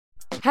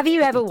Have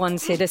you ever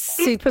wanted a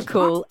super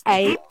cool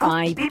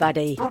AI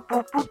buddy?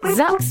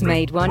 Zuck's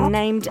made one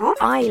named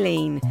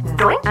Eileen.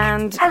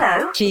 And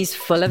she's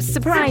full of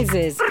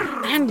surprises.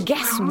 And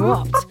guess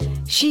what?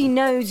 She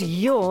knows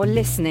you're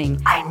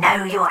listening. I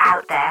know you're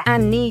out there.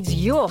 And needs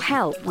your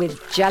help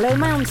with Jello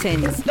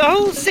Mountains. The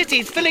whole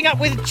city's filling up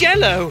with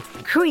Jello.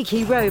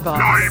 Creaky robots.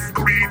 Lime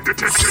green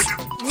detected.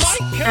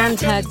 And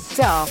her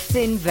daft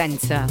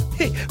inventor.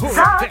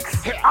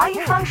 Zucks, are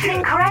you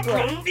functioning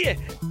correctly?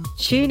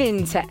 Tune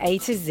in to A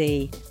to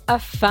Z, a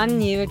fun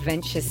new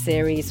adventure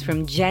series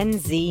from Gen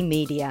Z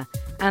Media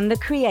and the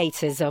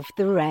creators of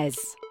The Res.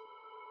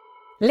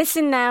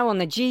 Listen now on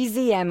the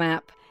GZM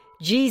app,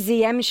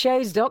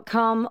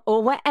 gzmshows.com,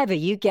 or wherever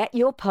you get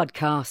your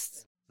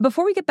podcasts.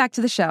 Before we get back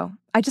to the show,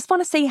 I just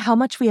want to say how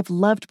much we have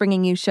loved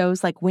bringing you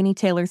shows like Winnie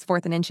Taylor's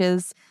Fourth and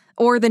Inches,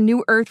 or the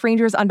new Earth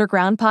Rangers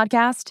Underground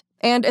podcast,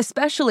 and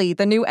especially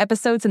the new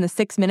episodes in the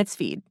 6 Minutes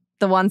feed,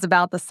 the ones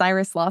about the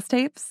Cyrus Lost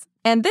tapes.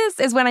 And this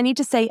is when I need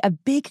to say a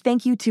big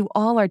thank you to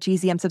all our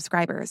GZM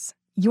subscribers.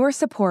 Your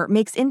support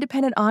makes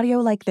independent audio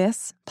like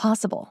this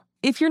possible.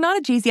 If you're not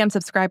a GZM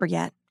subscriber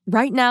yet,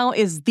 right now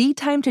is the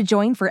time to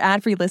join for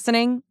ad-free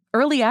listening,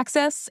 early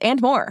access,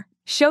 and more.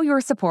 Show your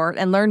support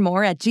and learn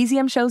more at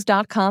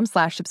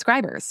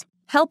gzmshows.com/subscribers.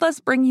 Help us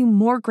bring you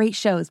more great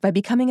shows by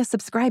becoming a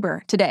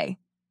subscriber today.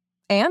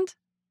 And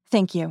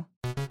thank you.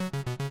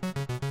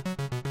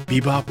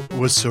 BeeBop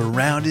was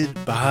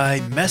surrounded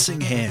by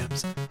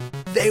Messinghams.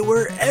 They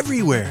were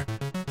everywhere.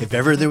 If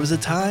ever there was a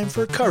time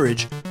for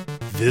courage,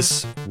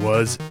 this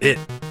was it.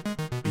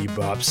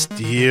 BeeBop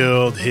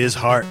steeled his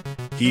heart.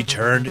 He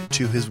turned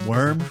to his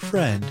worm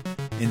friend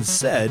and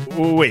said,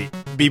 "Wait,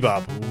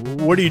 BeeBop,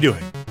 what are you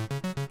doing?"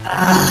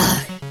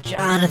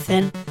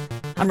 Jonathan,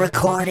 I'm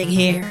recording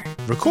here.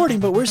 Recording?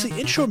 But where's the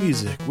intro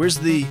music? Where's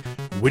the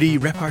witty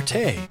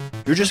repartee?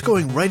 You're just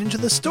going right into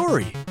the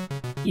story.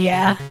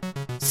 Yeah,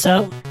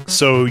 so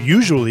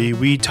usually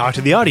we talk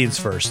to the audience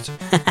first.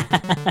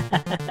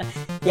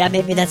 Yeah,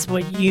 maybe that's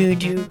what you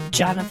do,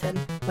 Jonathan,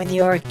 with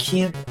your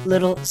cute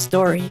little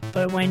story.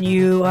 But when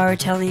you are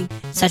telling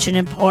such an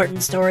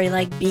important story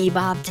like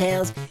BeeBop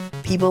Tales,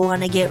 people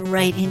want to get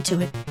right into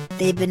it.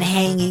 They've been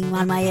hanging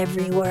on my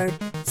every word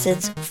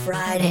since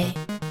Friday.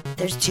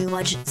 There's too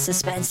much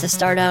suspense to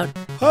start out.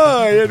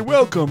 Hi and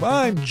welcome.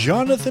 I'm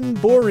Jonathan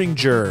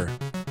Boringer.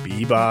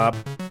 BeeBop.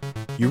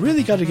 You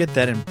really got to get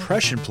that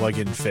impression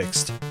plugin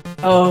fixed.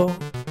 Oh,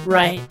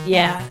 right,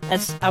 yeah,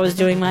 I was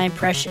doing my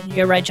impression.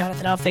 You're right,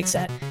 Jonathan, I'll fix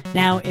that.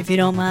 Now, if you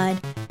don't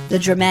mind, the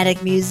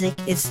dramatic music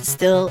is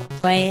still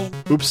playing.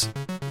 Oops,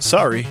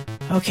 sorry.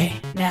 Okay,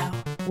 now,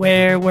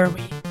 where were we?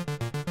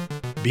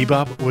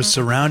 BeeBop was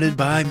surrounded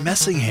by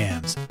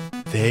Messinghams.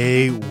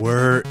 They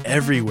were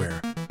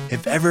everywhere.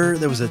 If ever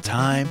there was a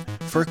time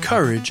for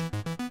courage,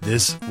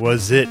 this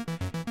was it.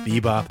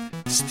 BeeBop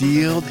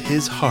steeled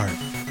his heart.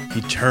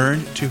 He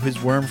turned to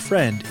his worm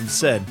friend and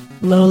said,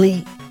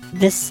 Lowly,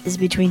 this is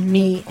between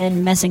me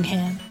and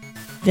Messingham.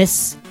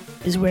 This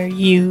is where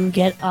you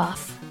get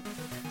off.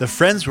 The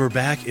friends were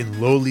back in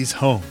Lowly's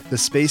home, the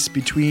space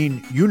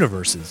between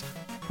universes,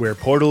 where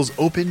portals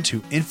open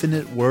to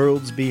infinite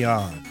worlds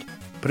beyond.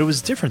 But it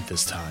was different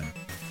this time.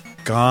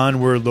 Gone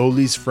were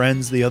Lowly's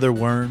friends, the other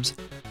worms,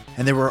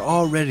 and there were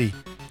already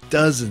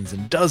dozens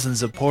and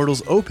dozens of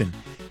portals open,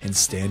 and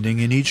standing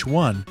in each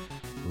one,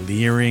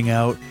 leering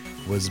out,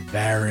 was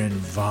Baron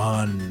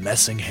von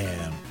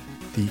Messingham,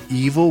 the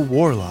evil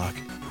warlock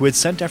who had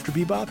sent after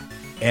BeeBop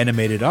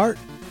animated art,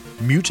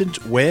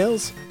 mutant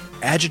whales,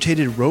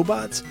 agitated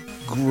robots,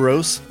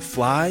 gross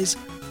flies,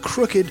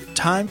 crooked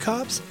time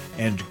cops,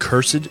 and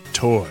cursed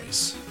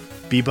toys.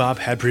 BeeBop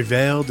had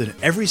prevailed in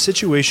every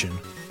situation.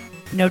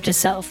 Note to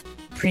self,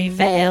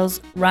 prevails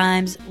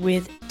rhymes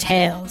with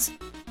tales.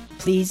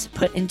 Please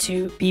put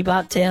into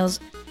BeeBop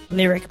Tales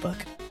lyric book.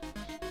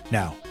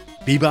 Now,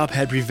 BeeBop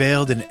had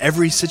prevailed in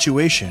every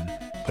situation,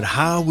 but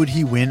how would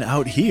he win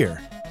out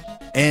here?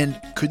 And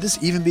could this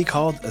even be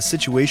called a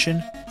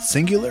situation,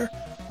 singular?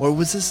 Or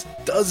was this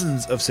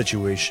dozens of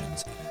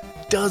situations,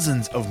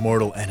 dozens of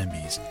mortal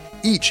enemies,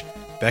 each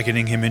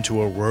beckoning him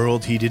into a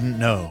world he didn't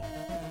know,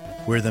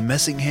 where the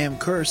Messingham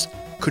curse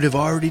could have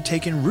already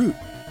taken root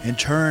and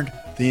turned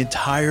the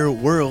entire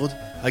world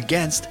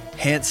against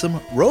handsome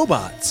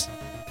robots?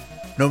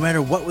 No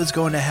matter what was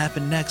going to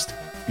happen next,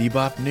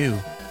 BeeBop knew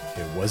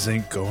it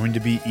wasn't going to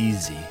be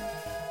easy.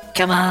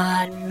 Come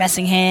on,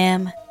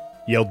 Messingham,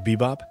 Yelled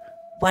BeeBop.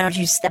 Why don't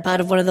you step out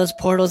of one of those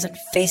portals and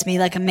face me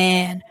like a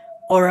man,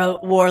 or a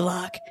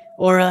warlock,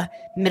 or a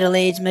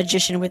middle-aged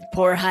magician with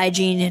poor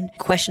hygiene and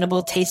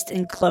questionable taste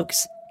in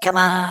cloaks? Come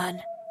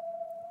on.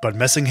 But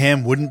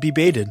Messingham wouldn't be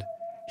baited.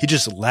 He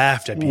just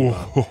laughed at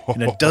BeeBop,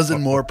 and a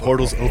dozen more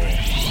portals opened,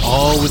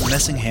 all with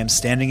Messingham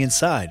standing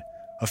inside.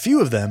 A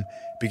few of them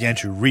began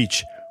to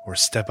reach or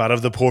step out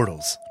of the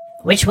portals.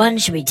 Which one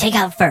should we take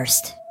out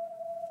first?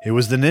 It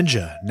was the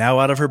ninja, now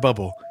out of her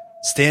bubble,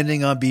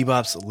 standing on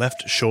BeeBop's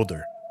left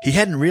shoulder. He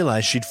hadn't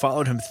realized she'd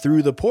followed him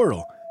through the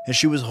portal, and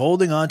she was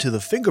holding on to the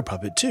finger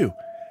puppet too,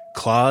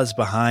 claws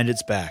behind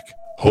its back.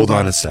 Hold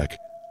on a sec.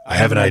 I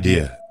have an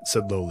idea,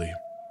 said Lowly.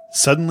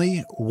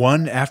 Suddenly,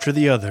 one after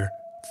the other,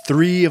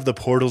 3 of the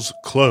portals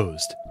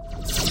closed.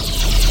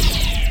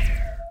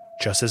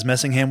 Just as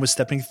Messingham was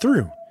stepping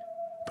through.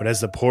 But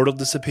as the portal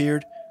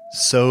disappeared,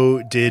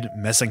 so did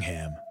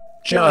Messingham.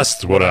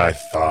 Just what I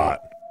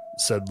thought,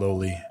 said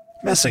Lowly.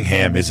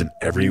 Messingham isn't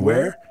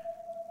everywhere.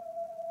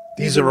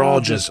 These are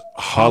all just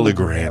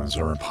holograms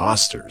or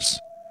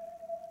imposters.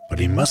 But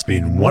he must be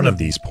in one of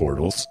these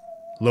portals.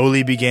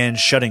 Lowly began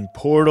shutting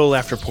portal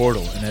after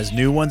portal, and as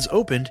new ones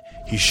opened,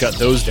 he shut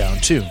those down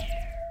too.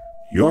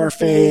 You're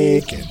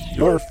fake, and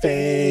you're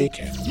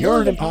fake, and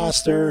you're an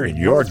imposter, and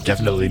you're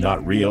definitely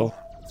not real.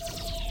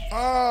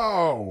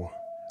 Oh!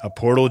 A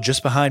portal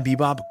just behind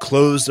BeeBop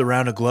closed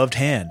around a gloved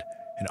hand,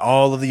 and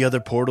all of the other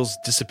portals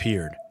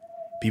disappeared.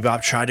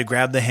 BeeBop tried to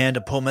grab the hand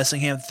to pull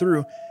Messingham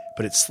through,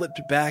 but it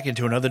slipped back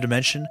into another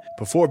dimension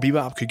before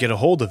BeeBop could get a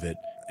hold of it,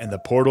 and the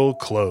portal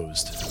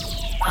closed.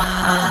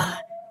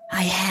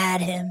 I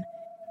had him.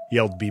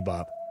 Yelled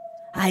BeeBop.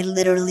 I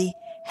literally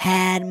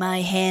had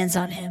my hands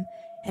on him,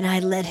 and I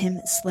let him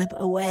slip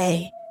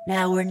away.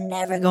 Now we're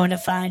never going to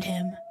find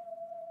him.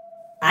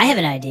 I have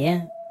an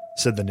idea,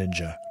 said the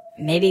ninja.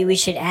 Maybe we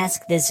should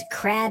ask this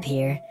crab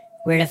here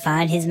where to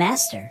find his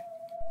master.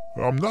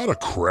 I'm not a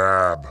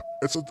crab.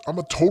 I'm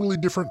a totally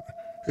different...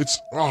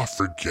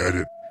 forget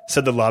it,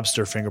 said the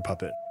lobster finger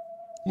puppet.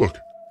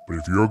 Look, but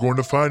if you're going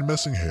to find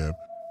Messingham,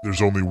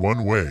 there's only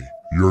one way.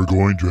 You're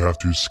going to have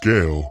to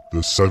scale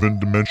the 7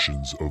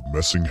 dimensions of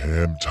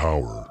Messingham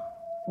Tower.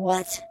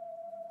 What?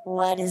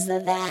 What is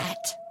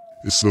that?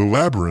 It's the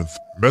labyrinth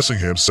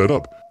Messingham set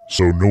up,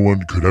 so no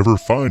one could ever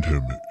find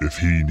him if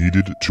he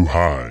needed to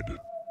hide.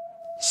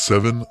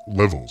 7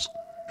 levels,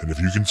 and if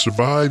you can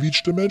survive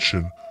each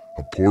dimension,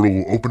 a portal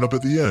will open up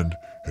at the end,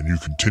 and you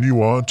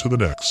continue on to the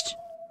next.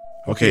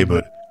 Okay,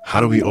 but how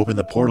do we open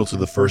the portal to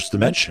the first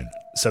dimension?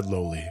 Said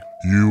Lowly.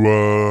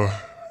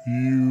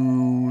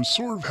 You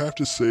sort of have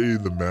to say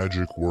the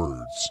magic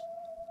words.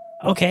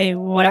 Okay,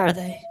 what are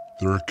they?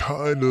 They're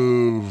a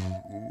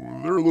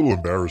little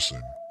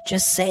embarrassing.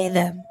 Just say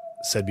them,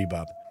 said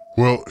BeeBop.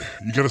 Well,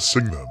 you gotta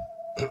sing them.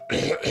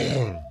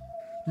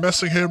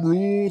 Messingham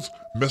rules,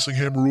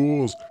 Messingham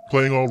rules,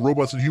 playing all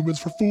robots and humans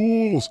for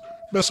fools.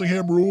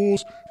 Messingham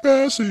rules,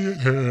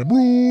 Messingham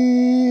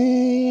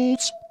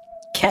rules.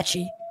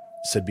 Catchy,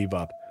 said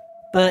BeeBop.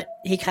 But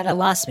he kind of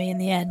lost me in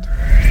the end.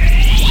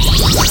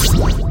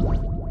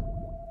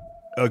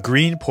 A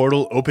green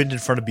portal opened in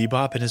front of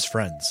BeeBop and his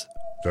friends.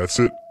 That's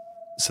it,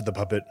 said the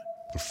puppet.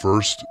 The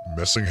first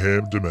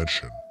Messingham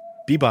dimension.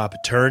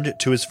 BeeBop turned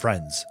to his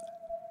friends.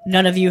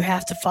 None of you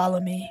have to follow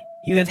me.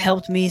 You have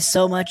helped me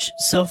so much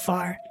so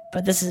far,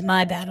 but this is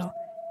my battle,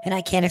 and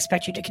I can't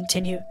expect you to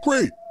continue.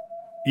 Great!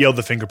 Yelled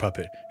the finger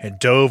puppet, and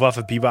dove off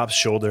of BeeBop's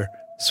shoulder,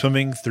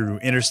 swimming through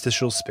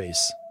interstitial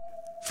space.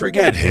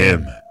 Forget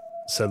him,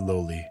 said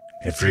Lowly.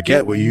 And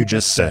forget what you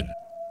just said.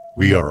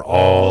 We are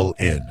all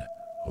in.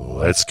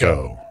 Let's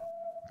go.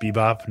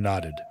 BeeBop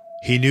nodded.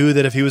 He knew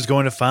that if he was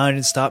going to find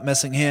and stop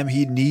Messingham,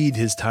 he'd need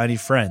his tiny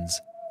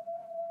friends.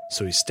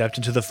 So he stepped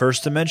into the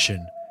first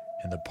dimension,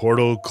 and the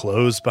portal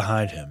closed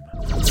behind him.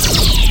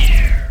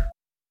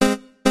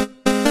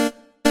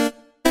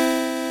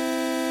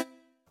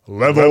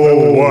 Level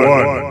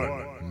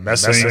 1,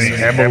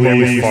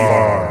 Messingham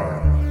Farm.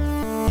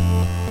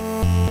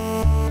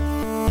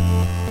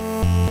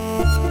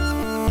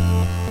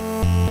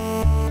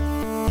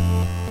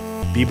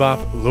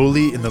 BeeBop,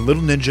 Lowly, and the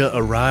little ninja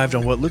arrived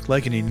on what looked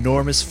like an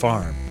enormous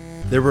farm.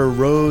 There were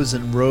rows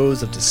and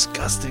rows of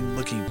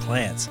disgusting-looking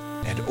plants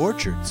and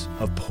orchards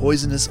of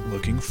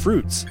poisonous-looking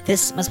fruits.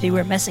 This must be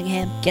where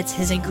Messingham gets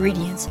his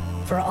ingredients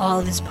for all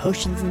of his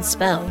potions and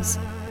spells,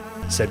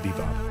 said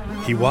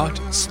BeeBop. He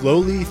walked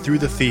slowly through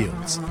the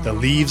fields. The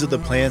leaves of the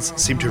plants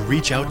seemed to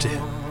reach out to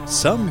him.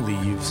 Some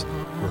leaves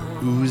were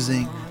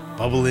oozing,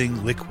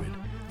 bubbling liquid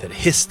that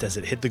hissed as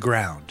it hit the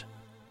ground.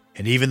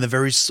 And even the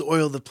very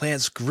soil the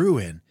plants grew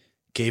in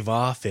gave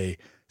off a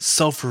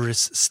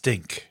sulfurous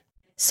stink.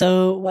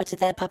 So what did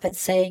that puppet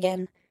say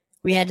again?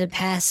 We had to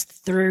pass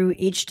through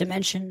each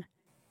dimension?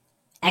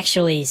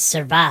 Actually,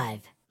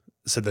 survive,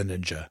 said the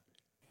ninja.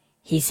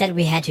 He said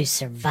we had to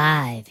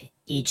survive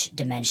each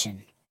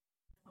dimension.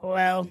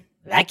 Well,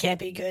 that can't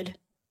be good,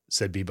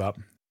 said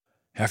BeeBop.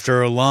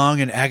 After a long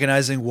and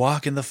agonizing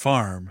walk in the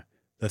farm,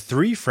 the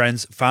 3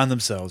 friends found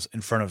themselves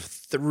in front of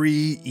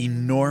 3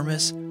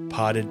 enormous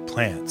potted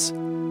plants.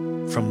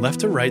 From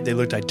left to right, they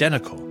looked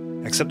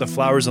identical, except the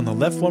flowers on the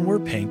left one were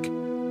pink,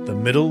 the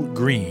middle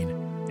green,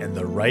 and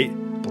the right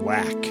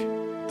black.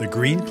 The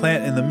green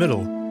plant in the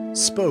middle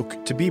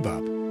spoke to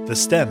BeeBop, the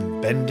stem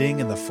bending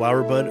and the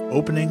flower bud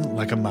opening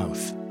like a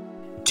mouth.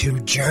 To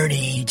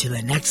journey to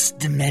the next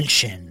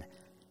dimension,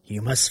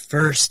 you must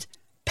first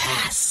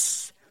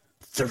pass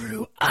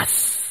through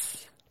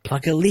us.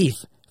 Pluck a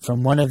leaf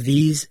from one of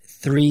these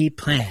 3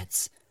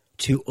 plants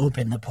to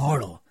open the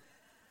portal.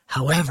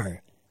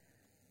 However,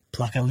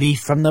 pluck a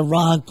leaf from the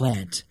wrong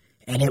plant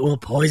and it will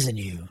poison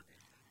you.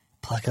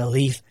 Pluck a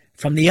leaf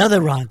from the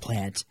other wrong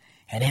plant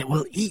and it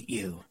will eat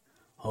you.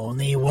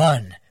 Only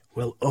one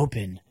will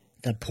open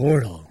the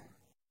portal.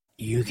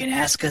 You can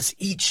ask us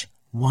each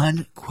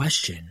one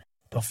question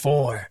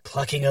before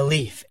plucking a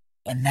leaf,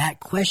 and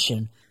that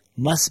question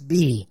must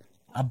be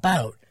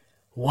about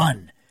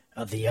one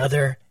of the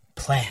other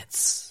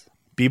plants.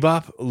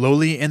 BeeBop,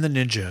 Loli, and the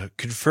ninja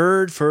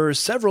conferred for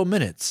several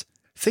minutes,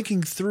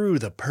 thinking through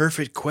the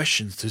perfect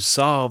questions to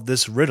solve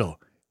this riddle.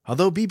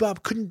 Although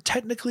BeeBop couldn't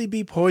technically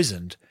be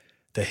poisoned,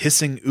 the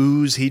hissing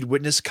ooze he'd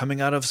witnessed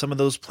coming out of some of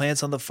those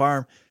plants on the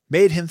farm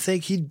made him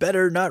think he'd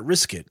better not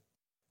risk it.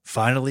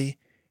 Finally,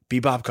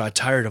 BeeBop got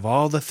tired of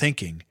all the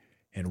thinking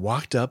and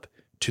walked up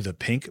to the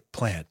pink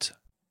plant.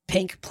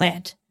 Pink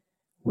plant.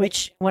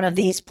 Which one of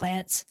these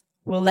plants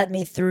will let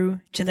me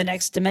through to the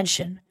next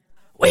dimension?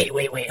 Wait,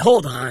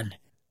 hold on,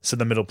 said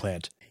the middle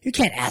plant. You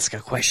can't ask a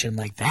question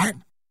like that.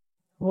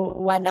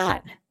 Why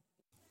not?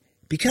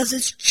 Because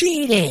it's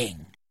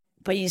cheating.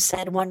 But you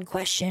said one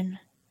question.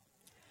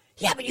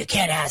 Yeah, but you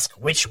can't ask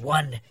which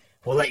one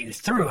will let you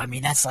through. I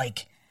mean, that's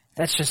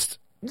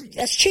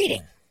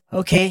cheating.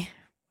 Okay,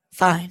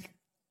 fine.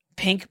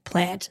 Pink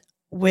plant.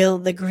 Will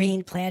the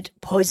green plant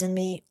poison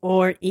me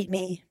or eat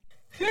me?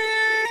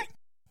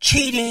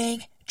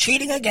 Cheating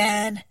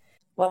again.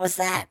 What was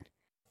that?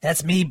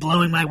 That's me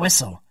blowing my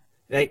whistle.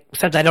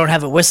 Except I don't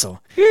have a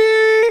whistle.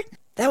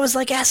 That was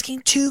like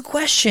asking two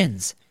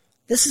questions.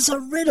 This is a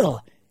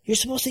riddle. You're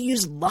supposed to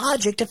use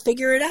logic to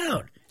figure it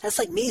out. That's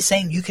like me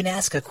saying you can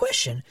ask a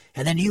question,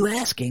 and then you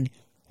asking,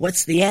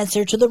 what's the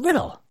answer to the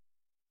riddle?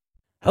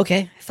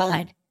 Okay,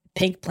 fine.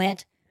 Pink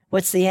plant,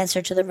 what's the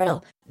answer to the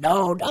riddle?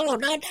 No,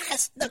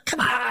 come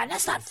on,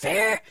 that's not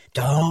fair.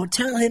 Don't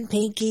tell him,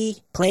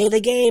 Pinky. Play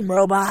the game,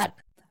 robot.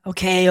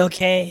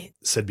 Okay,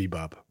 said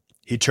BeeBop.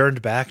 He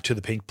turned back to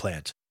the pink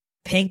plant.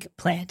 Pink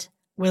plant,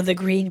 will the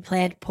green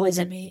plant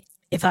poison me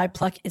if I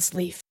pluck its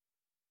leaf?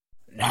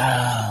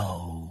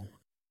 No.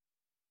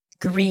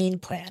 Green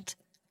plant,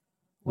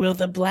 will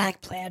the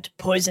black plant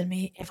poison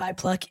me if I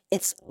pluck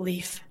its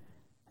leaf?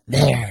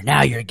 There,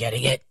 now you're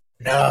getting it.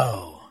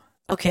 No.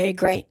 Okay,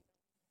 great.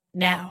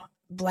 Now,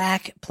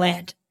 black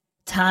plant,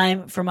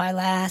 time for my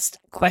last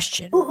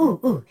question.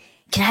 Ooh.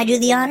 Can I do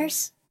the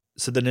honors?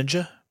 Said the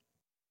ninja.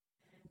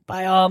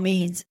 By all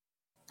means.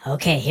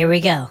 Okay, here we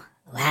go.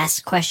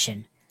 Last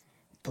question.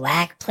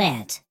 Black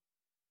plant.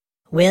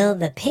 Will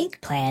the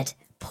pink plant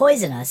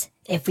poison us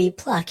if we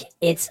pluck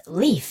its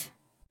leaf?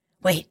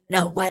 Wait,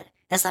 no, what?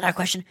 That's not our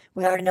question.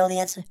 We already know the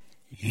answer.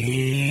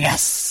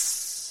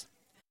 Yes.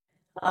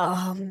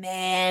 Oh,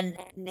 man,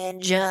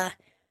 ninja.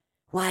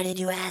 Why did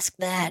you ask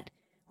that?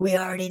 We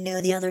already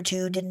knew the other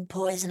two didn't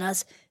poison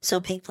us, so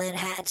pink plant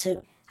had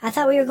to. I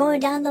thought we were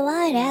going down the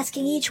line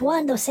asking each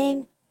one the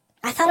same.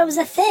 I thought it was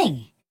a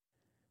thing.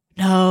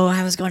 No,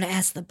 I was going to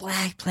ask the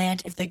black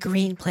plant if the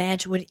green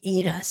plant would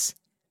eat us.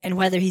 And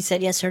whether he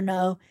said yes or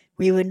no,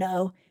 we would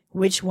know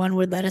which one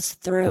would let us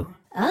through.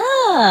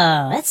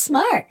 Oh, that's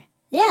smart.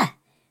 Yeah,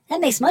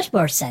 that makes much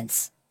more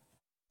sense.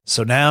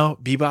 So now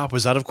BeeBop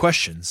was out of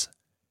questions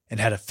and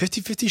had a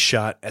 50-50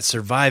 shot at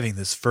surviving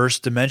this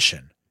first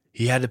dimension.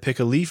 He had to pick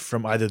a leaf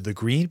from either the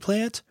green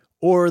plant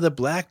or the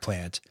black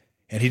plant,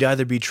 and he'd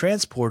either be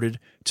transported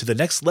to the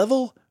next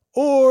level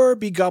or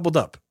be gobbled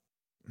up.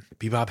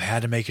 BeeBop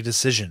had to make a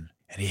decision,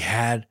 and he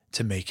had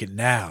to make it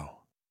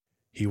now.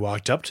 He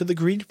walked up to the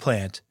green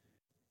plant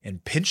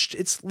and pinched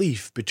its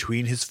leaf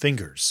between his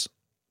fingers.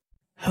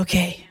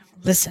 Okay,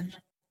 listen,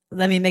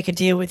 let me make a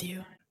deal with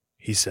you,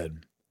 he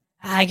said.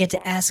 I get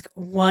to ask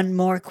one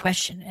more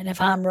question, and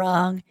if I'm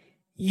wrong,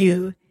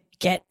 you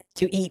get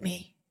to eat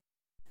me.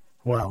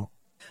 Well,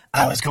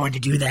 I was going to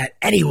do that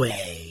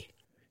anyway,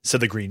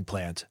 said the green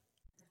plant.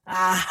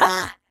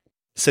 Aha,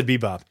 said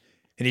BeeBop,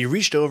 and he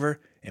reached over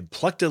and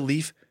plucked a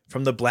leaf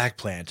from the black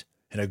plant,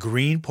 and a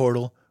green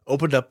portal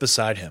opened up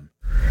beside him.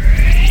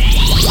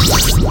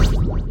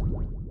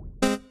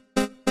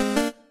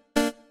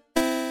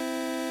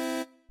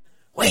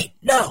 Wait,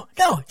 no,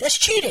 that's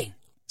cheating,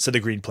 said the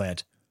green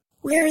plant.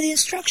 Where are the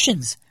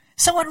instructions?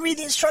 Someone read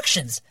the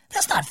instructions.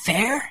 That's not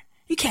fair.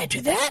 You can't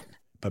do that.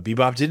 But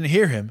BeeBop didn't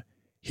hear him.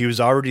 He was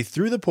already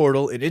through the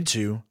portal and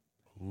into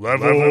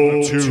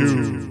Level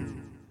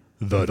 2.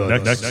 The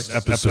next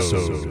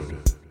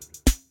episode.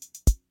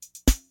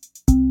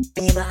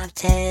 BeeBop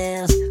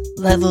Tales,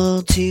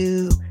 Level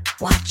 2.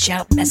 Watch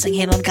out,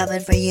 Messingham, I'm coming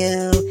for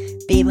you.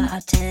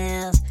 BeeBop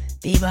Tales,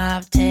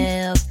 BeeBop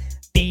Tales,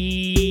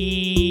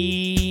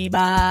 BeeBop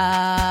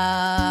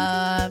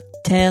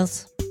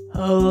Tales.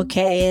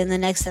 Okay, in the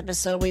next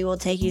episode, we will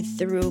take you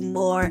through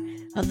more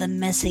of the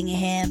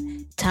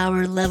Messingham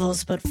Tower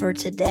levels, but for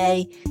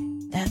today,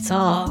 that's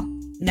all.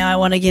 Now I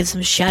want to give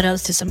some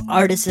shout-outs to some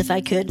artists if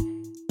I could.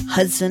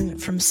 Hudson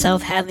from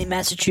South Hadley,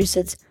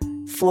 Massachusetts.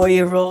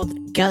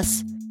 4-year-old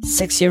Gus.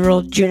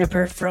 6-year-old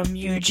Juniper from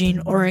Eugene,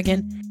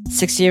 Oregon.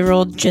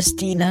 6-year-old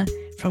Justina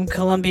from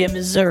Columbia,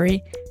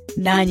 Missouri.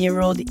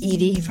 9-year-old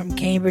Edie from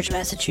Cambridge,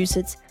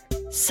 Massachusetts.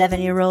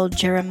 7-year-old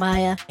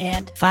Jeremiah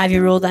and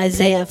 5-year-old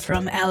Isaiah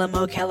from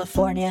Alamo,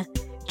 California.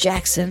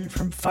 Jackson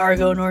from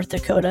Fargo, North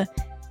Dakota.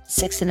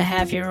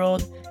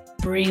 6.5-year-old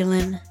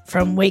Breland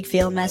from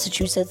Wakefield,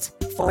 Massachusetts.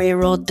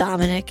 4-year-old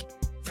Dominic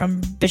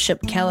from Bishop,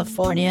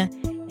 California.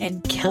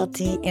 and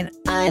Kelty and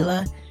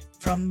Isla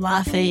from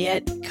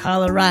Lafayette,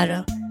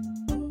 Colorado.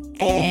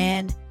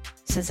 And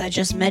since I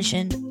just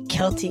mentioned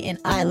Kelty and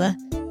Isla,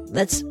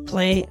 let's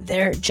play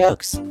their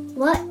jokes.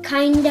 What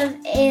kind of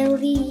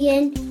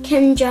alien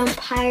can jump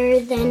higher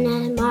than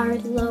a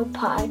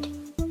marlopod?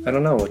 I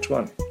don't know, which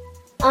one?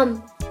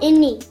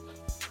 Any.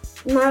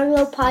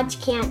 Marlopods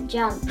can't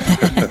jump.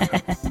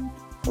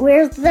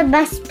 Where's the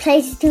best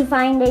place to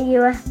find a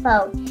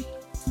UFO?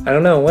 I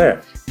don't know,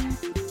 where?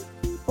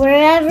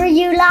 Wherever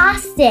you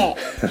lost it.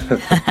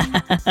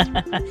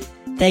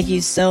 Thank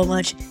you so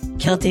much,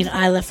 Kelty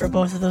and Isla, for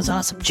both of those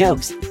awesome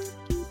jokes.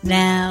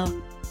 Now,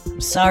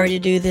 I'm sorry to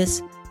do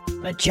this,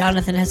 but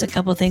Jonathan has a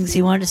couple things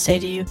he wanted to say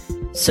to you.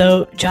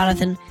 So,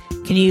 Jonathan,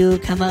 can you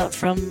come out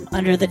from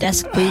under the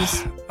desk,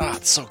 please?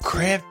 It's so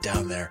cramped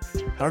down there.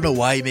 I don't know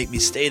why you make me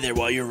stay there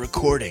while you're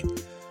recording.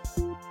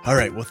 All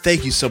right, well,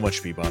 thank you so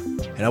much, BeeBop.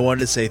 And I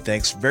wanted to say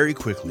thanks very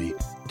quickly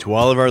to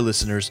all of our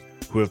listeners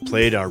who have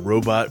played our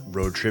Robot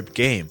Road Trip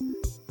game.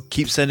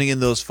 Keep sending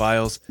in those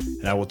files,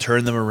 and I will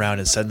turn them around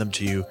and send them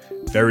to you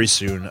very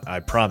soon,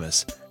 I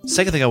promise.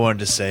 Second thing I wanted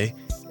to say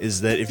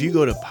is that if you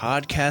go to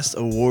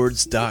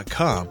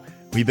podcastawards.com,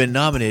 we've been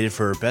nominated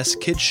for our Best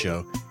Kids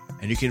Show,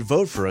 and you can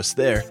vote for us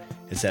there.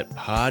 It's at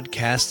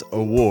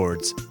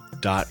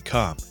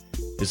podcastawards.com.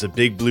 There's a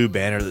big blue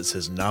banner that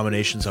says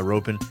nominations are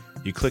open.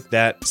 You click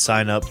that,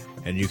 sign up,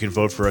 and you can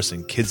vote for us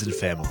in Kids and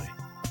Family.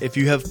 If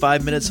you have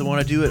 5 minutes and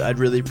want to do it, I'd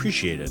really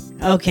appreciate it.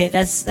 Okay,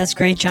 that's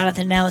great,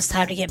 Jonathan. Now it's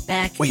time to get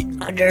back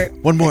under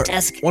the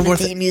desk. The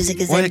theme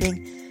music is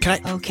ending. Can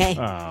I? Okay.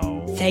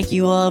 Oh. Thank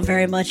you all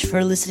very much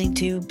for listening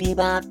to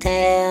BeeBop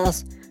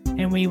Tales,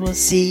 and we will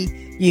see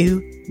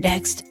you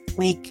next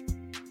week.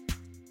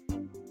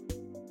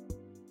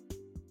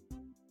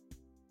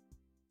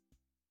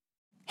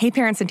 Hey,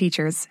 parents and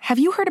teachers, have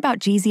you heard about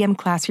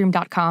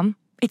gzmclassroom.com?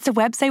 It's a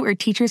website where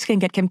teachers can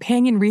get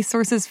companion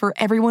resources for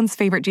everyone's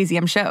favorite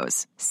GZM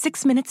shows.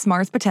 6 Minutes,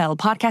 Mars Patel,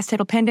 Podcast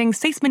Title Pending,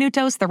 6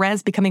 Minutos, The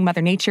Res, Becoming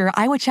Mother Nature,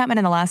 Iowa Chapman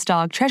and the Last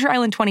Dog, Treasure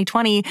Island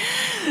 2020,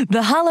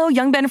 The Hollow,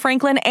 Young Ben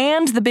Franklin,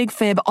 and The Big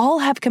Fib all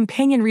have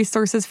companion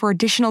resources for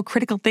additional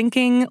critical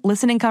thinking,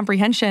 listening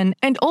comprehension,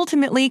 and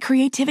ultimately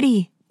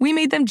creativity. We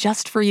made them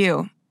just for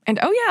you. And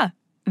oh yeah,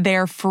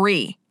 they're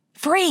free.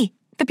 Free!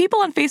 The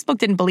people on Facebook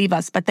didn't believe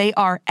us, but they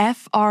are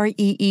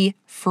free.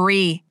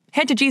 Free.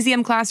 Head to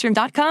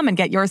gzmclassroom.com and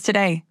get yours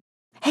today.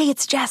 Hey,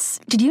 it's Jess.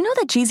 Did you know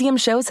that GZM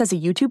Shows has a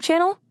YouTube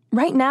channel?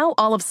 Right now,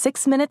 all of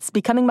 6 Minutes,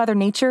 Becoming Mother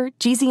Nature,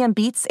 GZM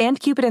Beats, and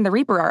Cupid and the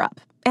Reaper are up.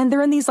 And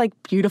they're in these,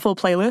 beautiful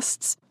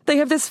playlists. They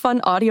have this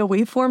fun audio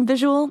waveform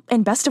visual,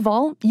 and best of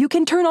all, you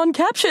can turn on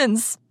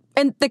captions.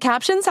 And the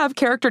captions have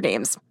character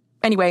names.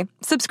 Anyway,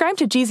 subscribe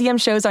to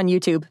GZM Shows on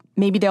YouTube.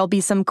 Maybe there'll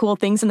be some cool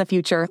things in the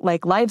future,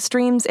 like live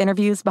streams,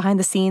 interviews, behind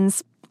the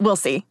scenes. We'll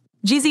see.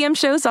 GZM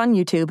Shows on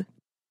YouTube.